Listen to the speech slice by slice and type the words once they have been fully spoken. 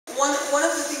one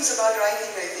of the things about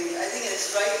writing, I think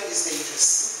is writing is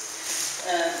dangerous,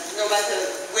 no matter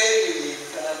where you live.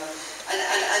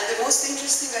 And the most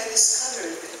interesting I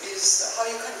discovered is how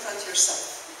you confront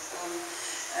yourself.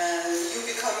 You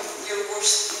become your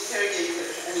worst interrogator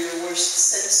and your worst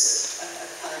censor at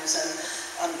times.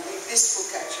 And in this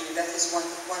book, actually, that is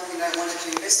one thing I wanted to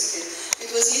investigate. It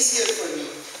was easier for me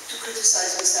to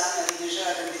criticize Mr.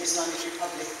 Ahmadinejad and the Islamic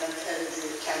Republic than turn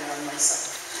the camera on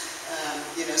myself.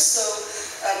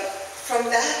 From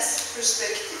that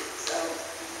perspective,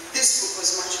 this book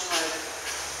was much harder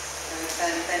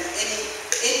than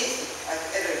anything I've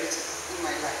ever written in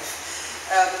my life.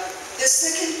 The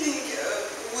second thing,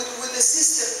 with the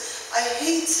system, I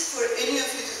hate for any of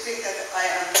you to think that I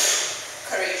am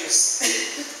courageous.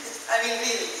 I mean,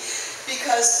 really,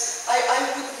 because I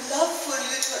would love for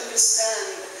you to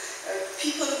understand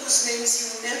people whose names you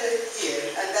never hear,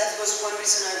 and that was one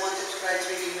reason I wanted to write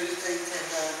Reading Lolita in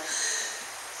Tehran.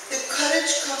 The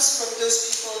courage comes from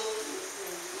those people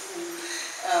who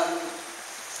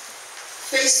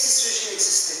face this regime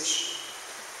existentially.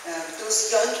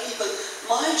 Those young people,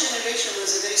 my generation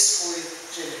was a very spoiled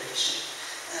generation.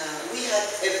 We had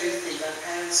everything, our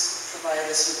parents provided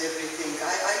us with everything.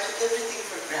 I took everything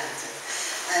for granted,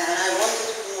 and I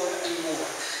wanted more and more.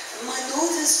 My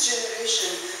daughter's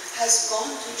generation has gone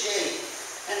to jail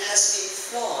and has been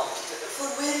flogged for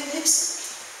wearing lipstick,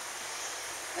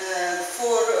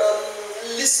 for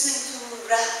listening to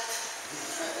rap,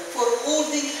 for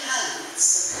holding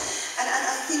hands. And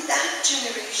I think that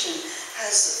generation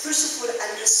has, first of all,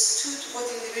 understood what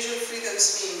individual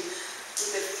freedoms mean with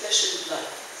their flesh and blood,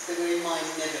 the way mine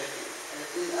never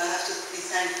did. I have to be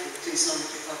thankful to the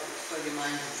Islamic Republic for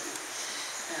reminding me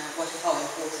how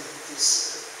important it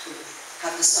is to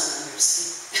have the sun on your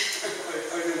skin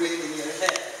or the wind in your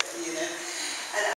hair,